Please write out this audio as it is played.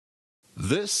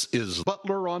This is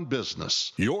Butler on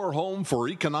Business, your home for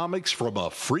economics from a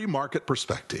free market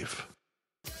perspective.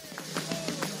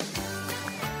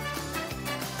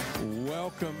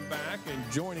 Welcome back,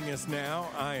 and joining us now,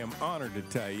 I am honored to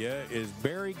tell you, is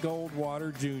Barry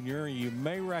Goldwater Jr. You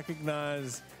may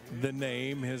recognize the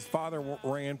name. His father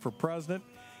ran for president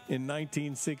in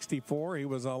 1964. He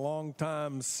was a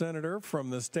longtime senator from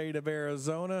the state of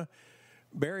Arizona.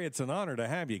 Barry, it's an honor to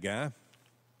have you, guy.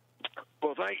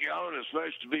 Well, thank you, Alan. It's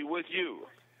nice to be with you.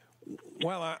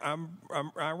 Well, I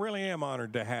really am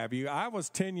honored to have you. I was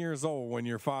 10 years old when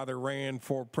your father ran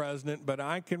for president, but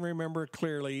I can remember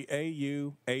clearly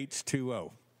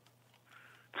AUH2O.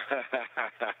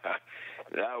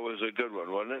 That was a good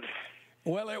one, wasn't it?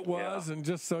 Well, it was, yeah. And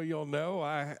just so you'll know,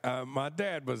 my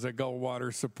dad was a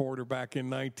Goldwater supporter back in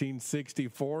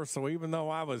 1964, so even though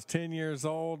I was 10 years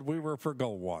old, we were for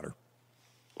Goldwater.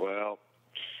 Well,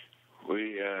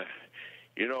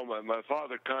 my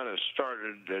father kind of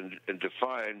started and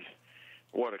defined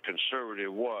what a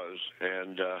conservative was,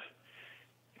 and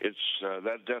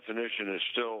that definition is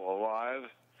still alive,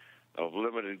 of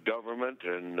limited government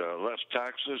and less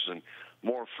taxes and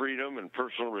more freedom and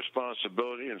personal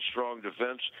responsibility and strong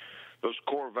defense. Those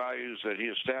core values that he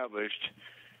established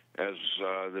as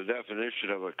the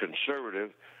definition of a conservative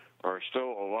are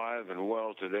still alive and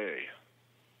well today.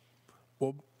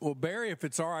 Well, Barry, if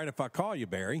it's all right if I call you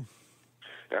Barry.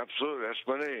 Absolutely, that's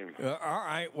my name. All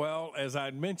right, well, as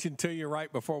I mentioned to you right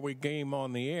before we came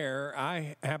on the air,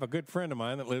 I have a good friend of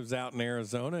mine that lives out in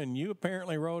Arizona, and you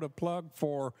apparently wrote a plug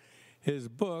for his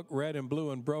book, Red and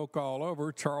Blue and Broke All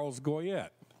Over, Charles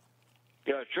Goyette.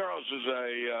 Yeah, Charles is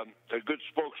a good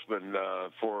spokesman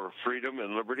for freedom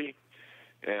and liberty,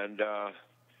 and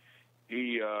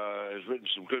he has written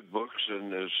some good books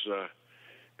and is a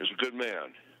good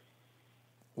man.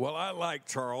 Well, I like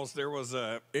Charles. There was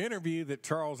an interview that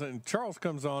Charles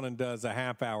comes on and does a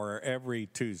half hour every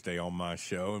Tuesday on my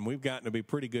show, and we've gotten to be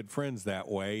pretty good friends that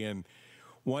way. And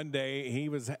one day he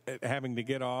was having to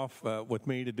get off with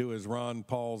me to do his Ron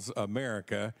Paul's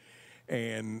America,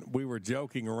 and we were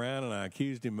joking around, and I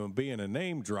accused him of being a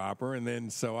name dropper. And then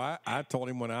so I told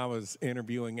him when I was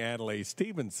interviewing Adlai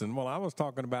Stevenson, well, I was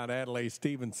talking about Adlai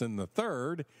Stevenson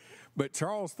III, but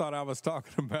Charles thought I was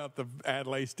talking about the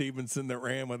Adlai Stevenson that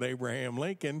ran with Abraham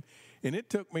Lincoln, and it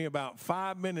took me about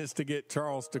 5 minutes to get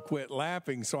Charles to quit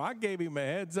laughing. So I gave him a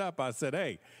heads up. I said,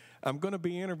 hey, I'm going to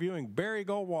be interviewing Barry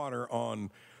Goldwater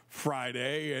on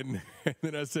Friday, and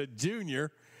then I said,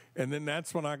 Junior. And then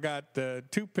that's when I got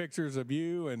two pictures of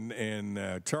you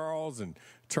and Charles and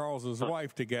Charles's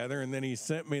wife together, and then he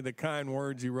sent me the kind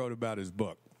words you wrote about his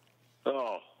book.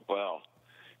 Oh, well,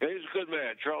 yeah, he's a good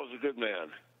man. Charles is a good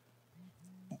man.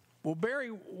 Well, Barry,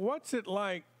 what's it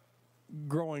like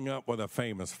growing up with a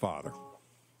famous father?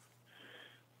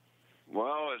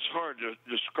 Well, it's hard to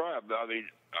describe. I mean,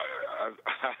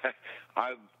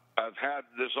 I've had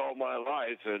this all my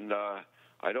life, and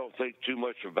I don't think too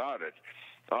much about it.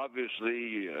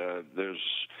 Obviously,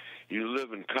 you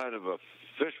live in kind of a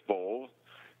fishbowl.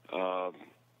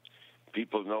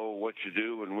 People know what you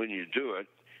do and when you do it,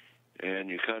 and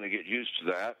you kind of get used to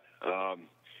that.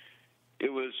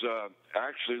 It was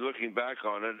actually, looking back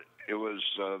on it, it was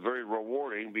very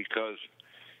rewarding because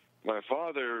my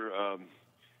father,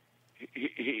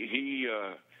 he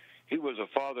was a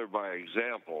father by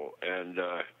example, and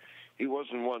he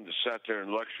wasn't one that sat there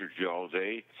and lectured you all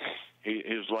day.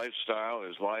 His lifestyle,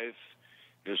 his life,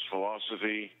 his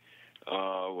philosophy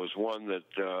was one that,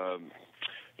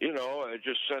 it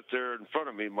just sat there in front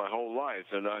of me my whole life,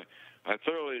 and I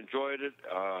thoroughly enjoyed it.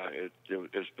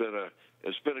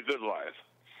 It's been a good life.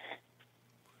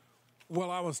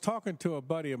 Well, I was talking to a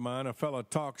buddy of mine, a fellow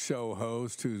talk show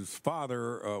host whose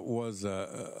father was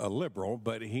a liberal,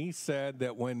 but he said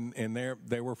that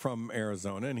they were from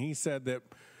Arizona, and he said that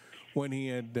when he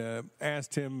had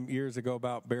asked him years ago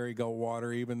about Barry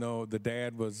Goldwater, even though the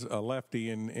dad was a lefty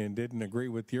and didn't agree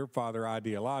with your father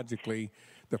ideologically,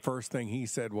 the first thing he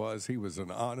said was he was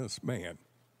an honest man.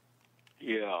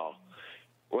 Yeah.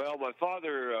 Well, my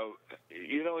father,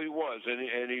 he was,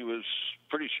 and he was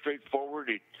pretty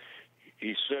straightforward.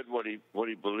 He said what he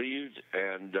believed,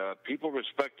 and people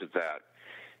respected that.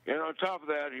 And on top of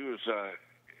that, he was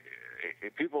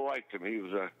people liked him. He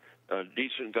was a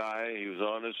decent guy. He was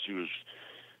honest. He was,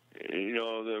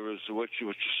 there was what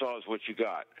you saw is what you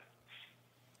got.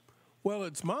 Well,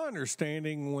 it's my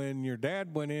understanding when your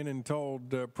dad went in and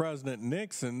told President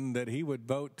Nixon that he would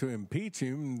vote to impeach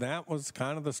him, that was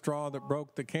kind of the straw that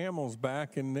broke the camel's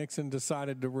back, and Nixon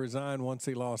decided to resign once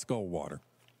he lost Goldwater.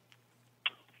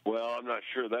 Well, I'm not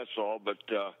sure that's all, but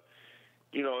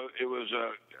it was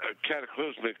a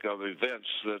cataclysmic of events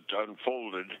that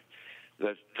unfolded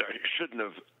that shouldn't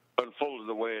have unfolded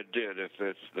the way it did.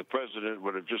 If the president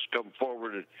would have just come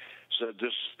forward and said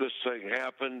this thing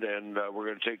happened and we're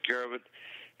going to take care of it,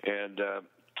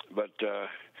 but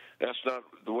that's not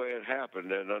the way it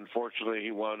happened, and unfortunately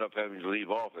he wound up having to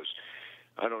leave office.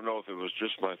 I don't know if it was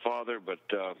just my father, but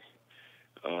there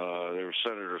was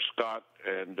Senator Scott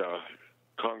and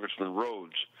Congressman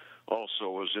Rhodes also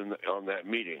was on that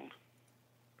meeting.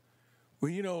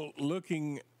 Well,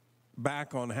 looking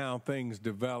back on how things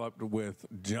developed with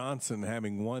Johnson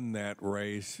having won that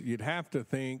race, you'd have to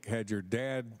think, had your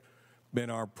dad been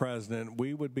our president,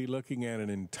 we would be looking at an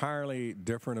entirely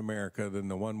different America than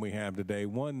the one we have today,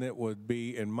 one that would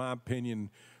be, in my opinion,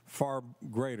 far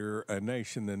greater a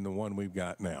nation than the one we've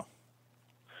got now.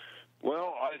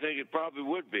 Well, I think it probably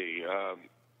would be.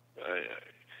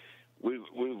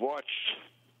 We've watched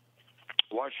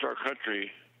our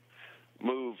country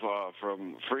move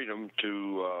from freedom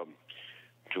to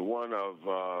one of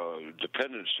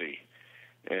dependency,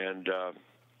 and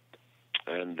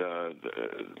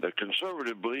the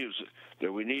conservative believes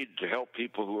that we need to help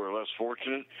people who are less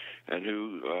fortunate and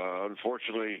who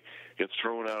unfortunately get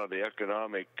thrown out of the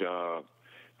economic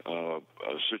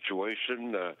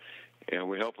situation, and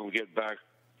we help them get back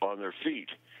on their feet.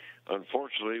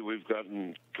 Unfortunately, we've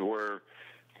gotten to where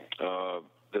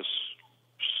this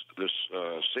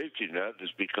safety net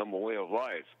has become a way of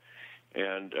life,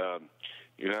 and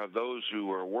you have those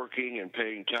who are working and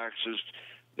paying taxes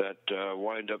that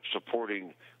wind up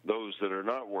supporting those that are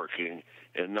not working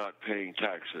and not paying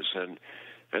taxes. And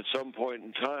at some point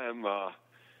in time,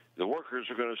 the workers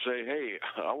are going to say, hey,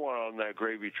 I want on that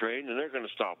gravy train, and they're going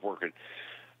to stop working.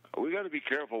 We got to be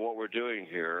careful what we're doing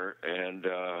here, and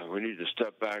we need to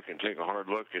step back and take a hard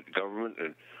look at government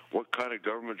and what kind of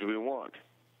government do we want.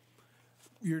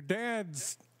 Your dad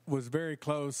was very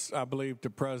close, I believe, to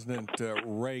President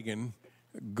Reagan,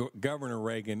 Governor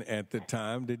Reagan at the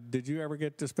time. Did you ever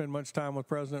get to spend much time with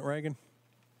President Reagan?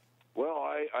 Well,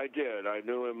 I did. I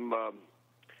knew him.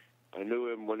 I knew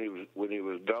him when he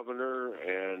was governor,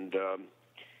 and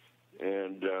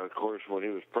of course when he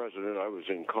was president, I was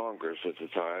in Congress at the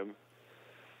time.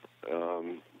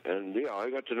 And yeah,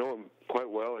 I got to know him quite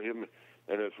well. Him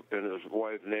and his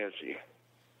wife Nancy.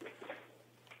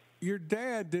 Your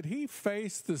dad, did he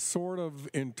face the sort of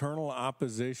internal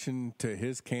opposition to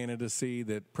his candidacy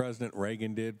that President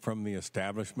Reagan did from the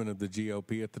establishment of the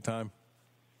GOP at the time?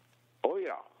 Oh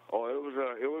yeah. Oh,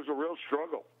 it was a real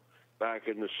struggle back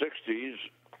in the '60s.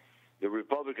 The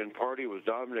Republican Party was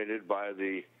dominated by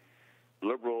the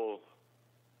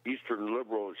Eastern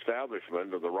liberal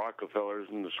establishment of the Rockefellers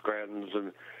and the Scrantons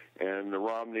and the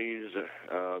Romneys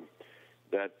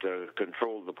that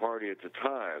controlled the party at the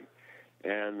time.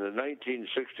 And the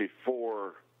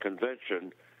 1964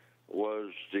 convention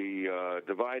was the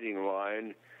dividing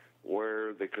line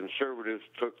where the conservatives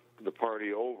took the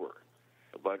party over.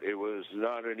 But it was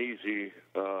not an easy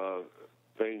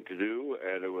thing to do,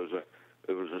 and it was a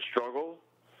struggle.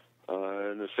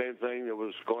 And the same thing that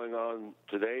was going on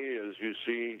today as you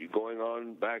see going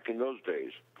on back in those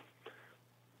days.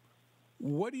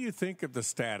 What do you think of the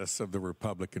status of the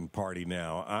Republican Party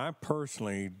now? I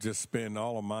personally just spend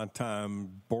all of my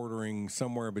time bordering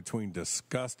somewhere between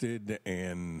disgusted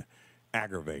and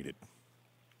aggravated.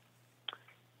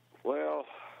 Well,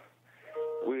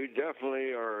 we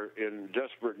definitely are in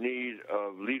desperate need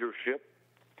of leadership.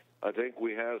 I think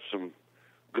we have some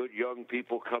good young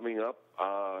people coming up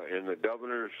in the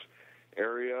governor's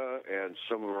area and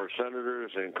some of our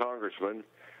senators and congressmen.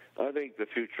 I think the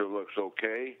future looks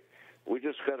okay. We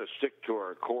just got to stick to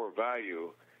our core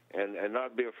value and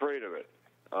not be afraid of it.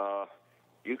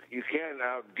 You can't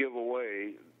give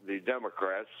away the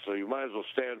Democrats, so you might as well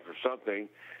stand for something.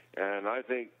 And I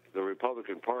think the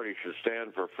Republican Party should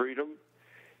stand for freedom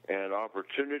and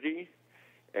opportunity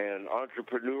and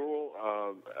entrepreneurial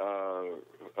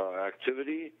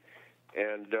activity.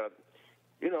 And,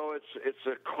 it's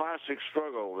a classic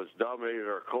struggle that's dominated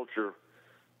our culture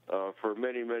for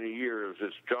many, many years.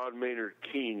 It's John Maynard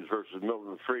Keynes versus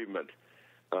Milton Friedman,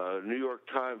 New York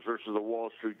Times versus the Wall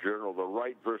Street Journal, the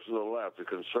right versus the left, the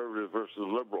conservative versus the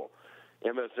liberal,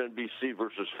 MSNBC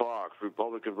versus Fox,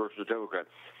 Republican versus Democrat.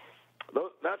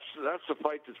 That's the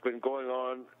fight that's been going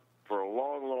on for a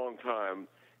long, long time,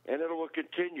 and it will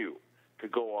continue to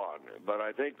go on. But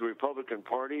I think the Republican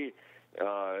Party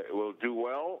will do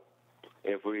well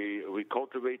if we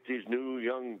cultivate these new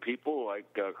young people like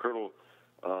Colonel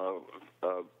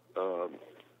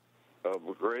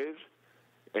Graves,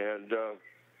 and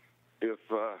if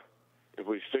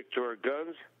we stick to our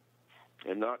guns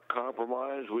and not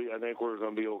compromise, I think we're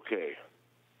going to be okay.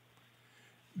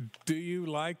 Do you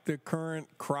like the current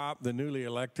crop, the newly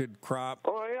elected crop?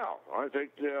 Oh yeah, I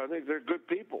think they're good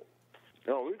people.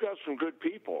 No, we've got some good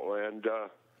people, and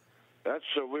that's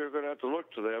we're going to have to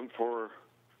look to them for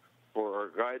our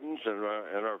guidance and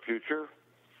our future.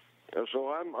 And so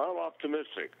I'm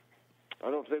optimistic.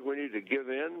 I don't think we need to give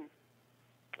in.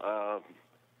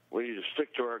 We need to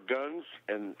stick to our guns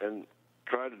and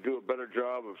try to do a better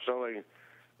job of selling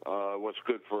what's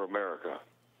good for America.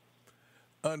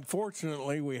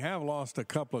 Unfortunately, we have lost a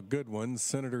couple of good ones.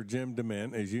 Senator Jim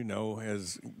DeMint, as you know,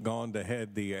 has gone to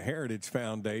head the Heritage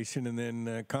Foundation, and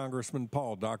then Congressman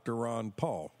Dr. Ron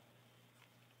Paul.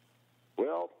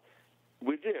 Well,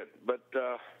 we did, but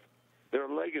their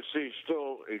legacy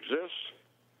still exists.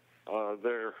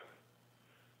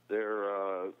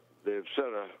 They've set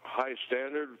a high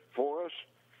standard for us,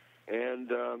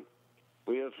 and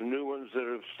we have some new ones that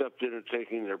have stepped in and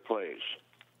taking their place.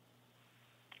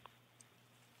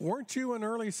 Weren't you an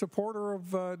early supporter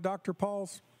of Dr.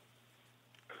 Paul's?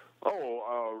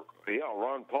 Oh, yeah,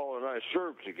 Ron Paul and I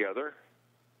served together,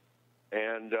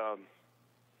 and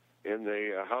in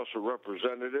the House of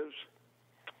Representatives,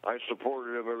 I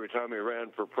supported him every time he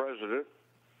ran for president.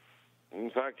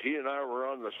 In fact, he and I were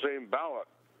on the same ballot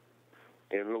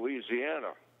in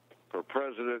Louisiana for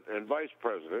president and vice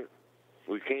president.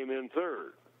 We came in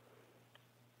third.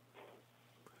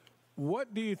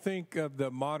 What do you think of the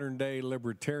modern-day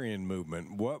libertarian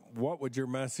movement? What would your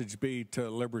message be to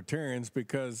libertarians?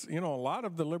 Because, you know, a lot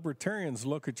of the libertarians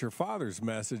look at your father's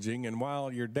messaging, and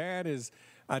while your dad is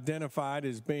identified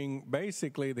as being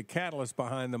basically the catalyst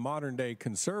behind the modern-day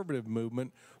conservative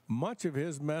movement, much of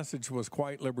his message was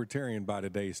quite libertarian by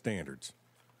today's standards.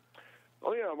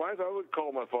 Oh, yeah, I would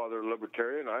call my father a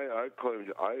libertarian.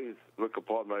 I look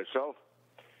upon myself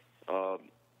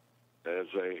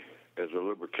as a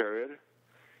libertarian,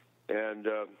 and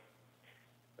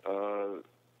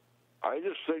I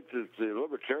just think that the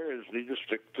libertarians need to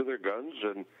stick to their guns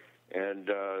and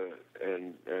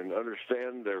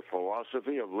understand their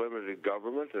philosophy of limited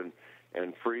government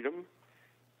and freedom.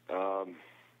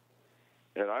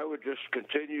 And I would just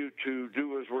continue to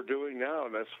do as we're doing now,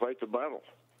 and that's fight the battle.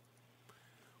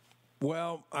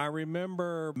 Well, I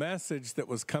remember a message that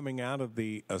was coming out of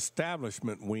the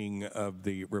establishment wing of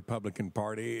the Republican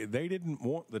Party. They didn't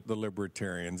want the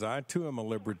libertarians. I, too, am a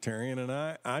libertarian, and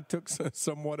I took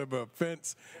somewhat of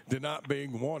offense to not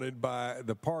being wanted by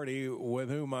the party with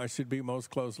whom I should be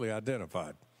most closely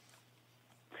identified.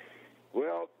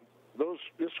 Well,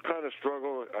 this kind of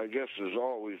struggle, I guess, has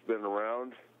always been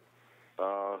around.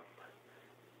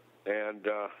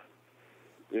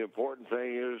 The important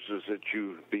thing is that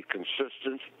you be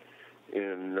consistent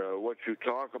in what you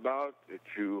talk about, that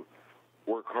you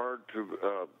work hard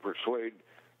to persuade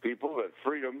people that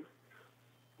freedom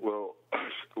will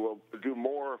do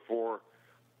more for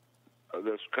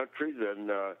this country than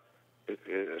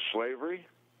slavery.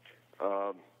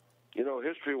 You know,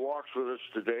 history walks with us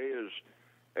today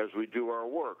as we do our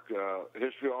work.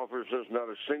 History offers us not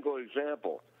a single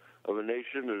example of a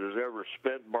nation that has ever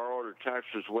spent, borrowed, or taxed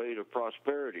its way to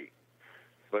prosperity.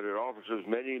 But it offers us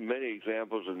many, many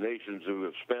examples of nations who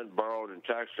have spent, borrowed, and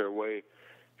taxed their way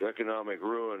to economic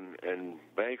ruin and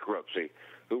bankruptcy.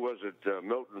 Who was it?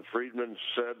 Milton Friedman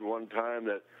said one time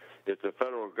that if the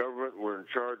federal government were in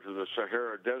charge of the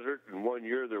Sahara Desert, in 1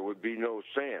 year there would be no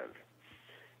sand.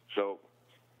 So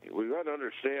we've got to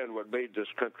understand what made this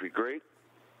country great,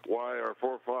 why our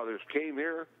forefathers came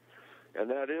here, and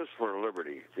that is for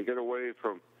liberty, to get away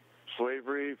from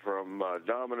slavery, from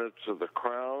dominance of the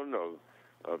crown,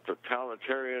 of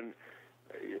totalitarian.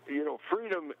 You know,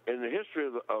 freedom in the history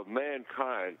of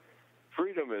mankind,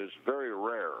 freedom is very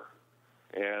rare,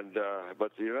 and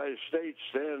but the United States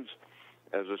stands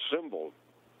as a symbol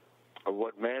of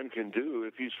what man can do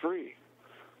if he's free.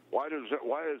 Why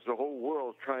is the whole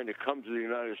world trying to come to the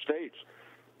United States?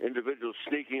 Individuals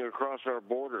sneaking across our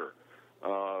border,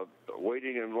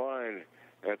 waiting in line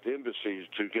at the embassies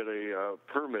to get a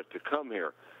permit to come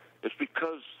here. It's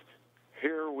because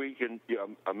here we can,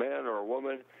 a man or a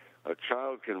woman, a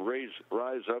child can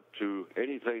rise up to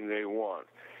anything they want.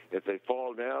 If they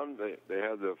fall down, they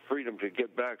have the freedom to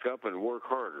get back up and work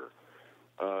harder.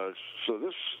 So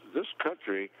this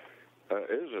country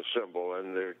is a symbol,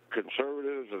 and the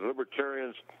conservatives and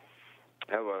libertarians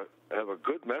have a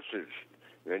good message.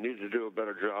 They need to do a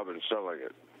better job in selling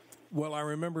it. Well, I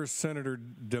remember Senator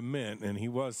DeMint, and he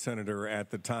was senator at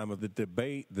the time of the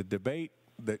debate. The debate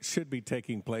that should be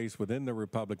taking place within the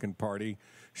Republican Party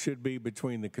should be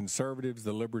between the conservatives,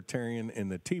 the libertarian, and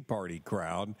the Tea Party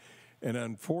crowd. And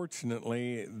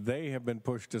unfortunately, they have been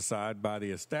pushed aside by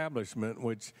the establishment,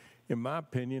 which, in my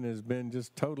opinion, has been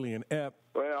just totally inept.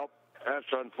 Well, that's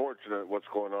unfortunate what's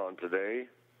going on today.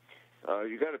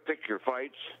 You got to pick your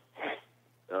fights,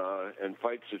 and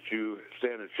fights that you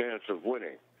stand a chance of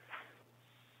winning.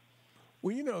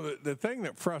 Well, you know, the thing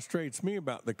that frustrates me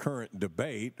about the current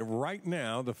debate, right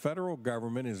now, the federal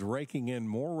government is raking in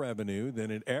more revenue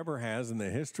than it ever has in the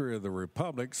history of the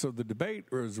republic. So the debate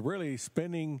is really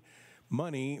spending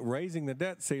money, raising the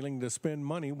debt ceiling to spend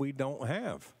money we don't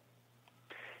have.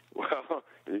 Well,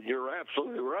 you're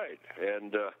absolutely right.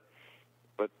 And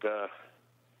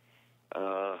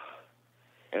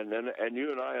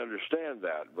you and I understand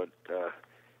that, but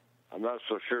I'm not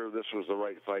so sure this was the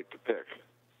right fight to pick.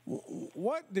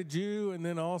 What did you and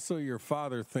then also your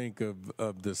father think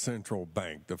of the central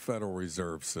bank, the Federal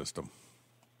Reserve System?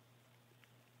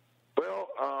 Well,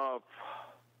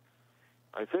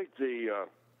 I think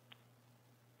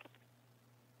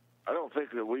I don't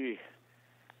think that we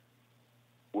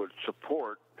would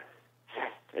support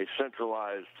a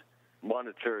centralized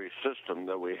monetary system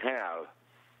that we have,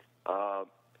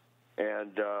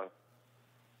 and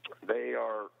they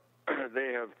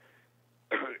have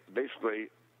basically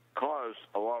caused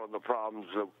a lot of the problems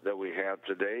that we have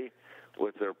today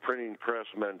with their printing press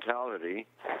mentality,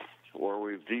 where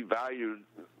we've devalued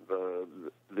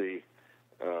the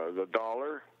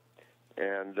dollar,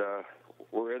 and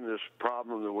we're in this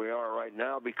problem that we are right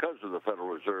now because of the Federal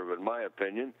Reserve. In my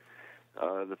opinion,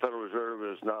 the Federal Reserve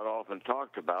is not often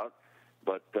talked about,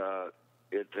 but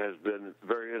it has been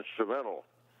very instrumental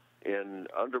in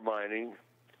undermining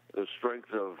the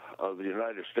strength of the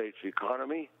United States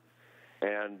economy.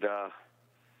 And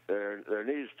there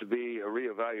needs to be a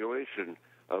reevaluation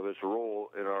of its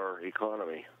role in our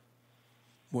economy.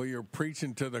 Well, you're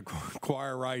preaching to the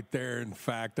choir right there. In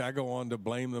fact, I go on to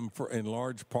blame them in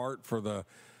large part for the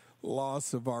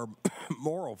loss of our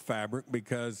moral fabric,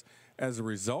 because as a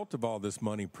result of all this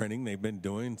money printing they've been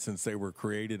doing since they were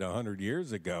created 100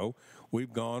 years ago,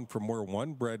 we've gone from where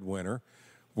one breadwinner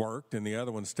worked and the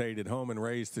other one stayed at home and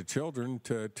raised the children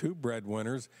to two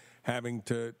breadwinners having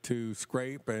to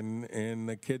scrape, and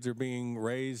the kids are being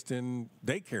raised in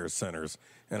daycare centers.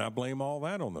 And I blame all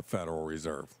that on the Federal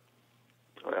Reserve.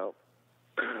 Well,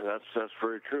 that's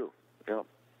very true. Yeah.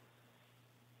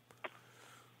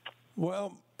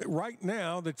 Well, right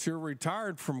now that you're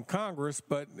retired from Congress,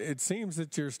 but it seems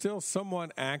that you're still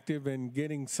somewhat active in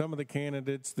getting some of the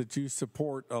candidates that you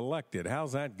support elected.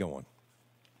 How's that going?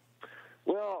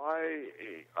 Well,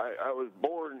 I was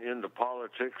born into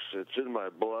politics. It's in my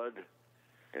blood.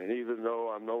 And even though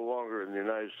I'm no longer in the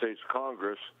United States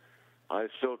Congress, I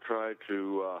still try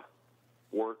to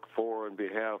work for and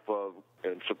behalf of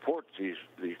and support these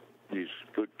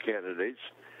good candidates.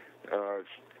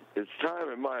 It's time,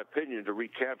 in my opinion, to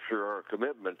recapture our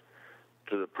commitment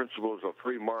to the principles of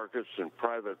free markets and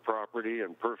private property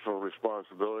and personal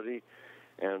responsibility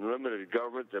and limited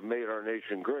government that made our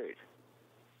nation great.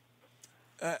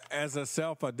 As a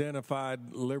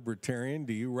self-identified libertarian,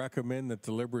 do you recommend that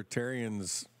the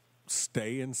libertarians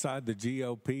stay inside the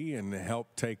GOP and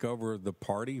help take over the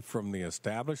party from the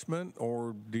establishment,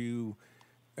 or do you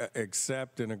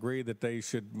accept and agree that they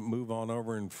should move on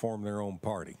over and form their own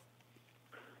party?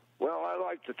 Well, I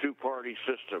like the two-party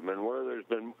system, and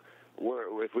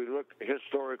if we look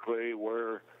historically,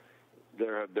 where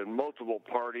there have been multiple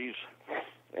parties,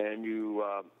 and you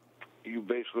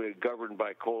basically govern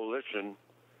by coalition,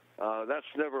 that's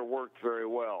never worked very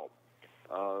well.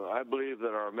 I believe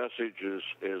that our message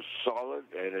is solid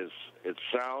and it's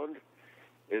sound.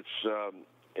 It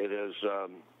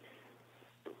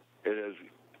is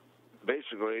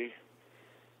basically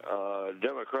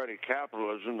democratic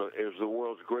capitalism is the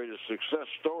world's greatest success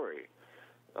story.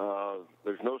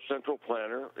 There's no central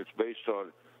planner. It's based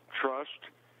on trust,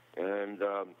 and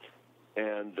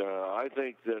I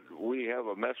think that we have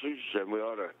a message, and we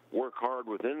ought to work hard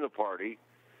within the party,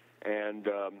 and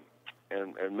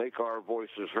make our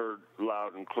voices heard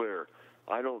loud and clear.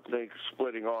 I don't think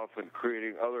splitting off and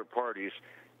creating other parties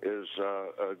is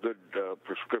a good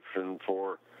prescription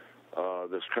for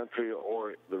this country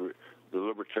or the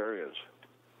libertarians.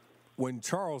 When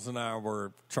Charles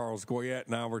Goyette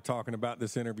and I were talking about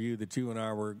this interview that you and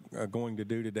I were going to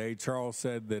do today, Charles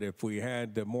said that if we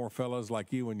had more fellows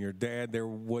like you and your dad, there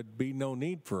would be no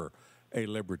need for a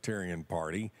libertarian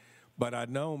party. But I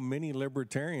know many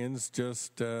libertarians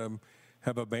just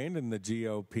have abandoned the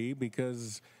GOP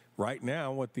because right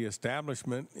now with the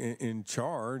establishment in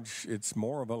charge, it's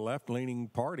more of a left-leaning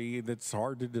party that's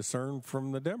hard to discern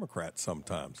from the Democrats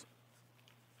sometimes.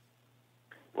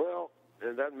 Well,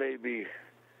 that may be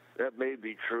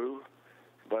true,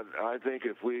 but I think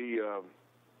if we,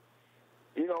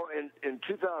 in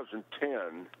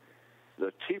 2010,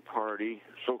 the Tea Party,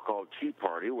 so-called Tea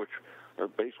Party, which are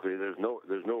basically there's no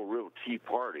real Tea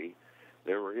Party.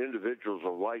 There were individuals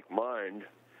of like mind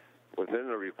within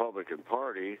the Republican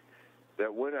Party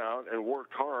that went out and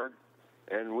worked hard,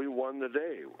 and we won the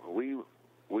day.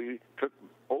 We took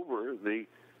over the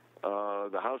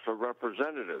House of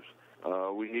Representatives.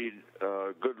 We need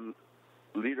good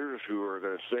leaders who are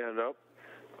going to stand up,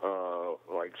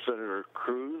 like Senator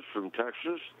Cruz from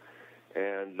Texas,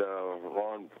 and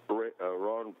not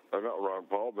Ron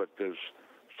Paul, but his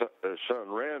son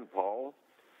Rand Paul,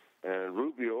 and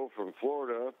Rubio from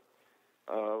Florida.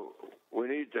 We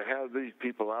need to have these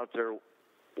people out there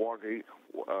walking,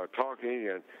 talking,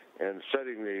 and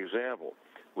setting the example.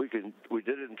 We did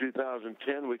it in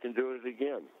 2010. We can do it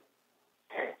again.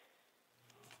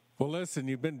 Well, listen,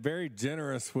 you've been very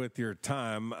generous with your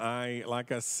time.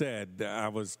 Like I said, I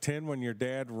was 10 when your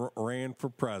dad ran for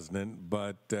president,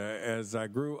 but as I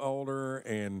grew older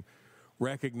and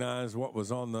recognized what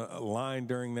was on the line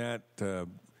during that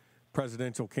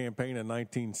presidential campaign in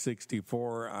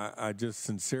 1964, I just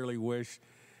sincerely wish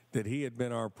that he had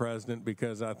been our president,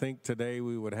 because I think today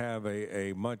we would have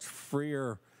a much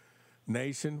freer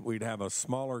nation. We'd have a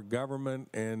smaller government,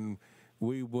 and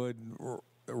we would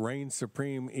reign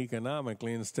supreme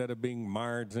economically instead of being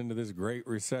mired into this great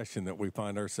recession that we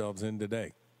find ourselves in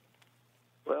today.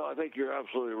 Well, I think you're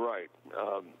absolutely right.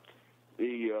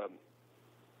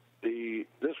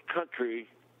 This country,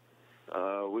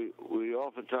 we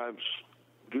oftentimes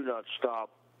do not stop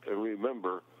and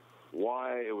remember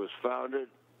why it was founded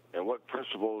and what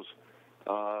principles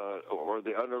or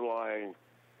the underlying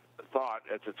thought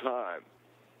at the time.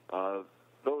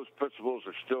 Those principles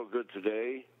are still good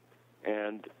today,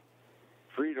 and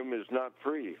freedom is not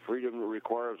free. Freedom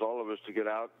requires all of us to get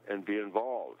out and be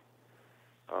involved.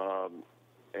 I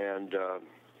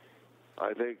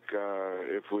think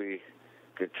if we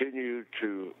continue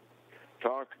to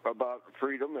talk about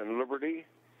freedom and liberty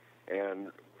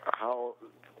and how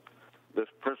this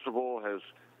principle has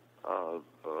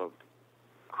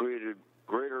created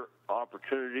greater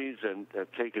opportunities and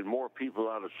taken more people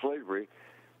out of slavery,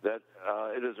 that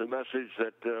it is a message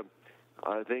that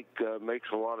I think makes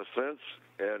a lot of sense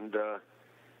and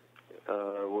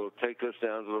will take us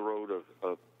down to the road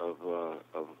of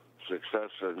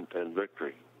success and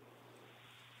victory.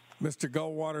 Mr.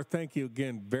 Goldwater, thank you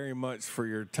again very much for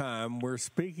your time. We're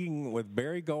speaking with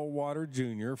Barry Goldwater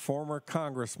Jr., former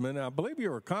congressman. I believe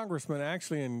you were a congressman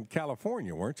actually in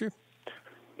California, weren't you?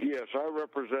 Yes, I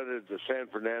represented the San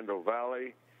Fernando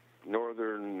Valley,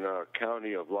 northern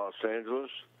county of Los Angeles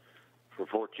for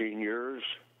 14 years,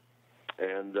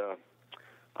 and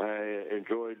I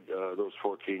enjoyed those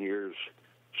 14 years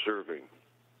serving.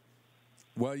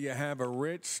 Well, you have a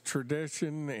rich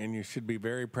tradition, and you should be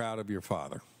very proud of your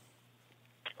father.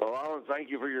 Well, Alan,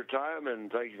 thank you for your time,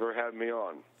 and thank you for having me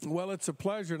on. Well, it's a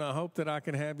pleasure, and I hope that I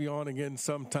can have you on again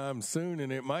sometime soon,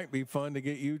 and it might be fun to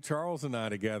get you, Charles, and I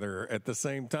together at the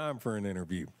same time for an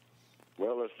interview.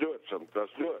 Well, let's do it.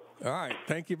 Let's do it. All right.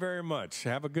 Thank you very much.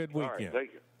 Have a good weekend. All right.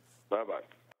 Thank you. Bye-bye.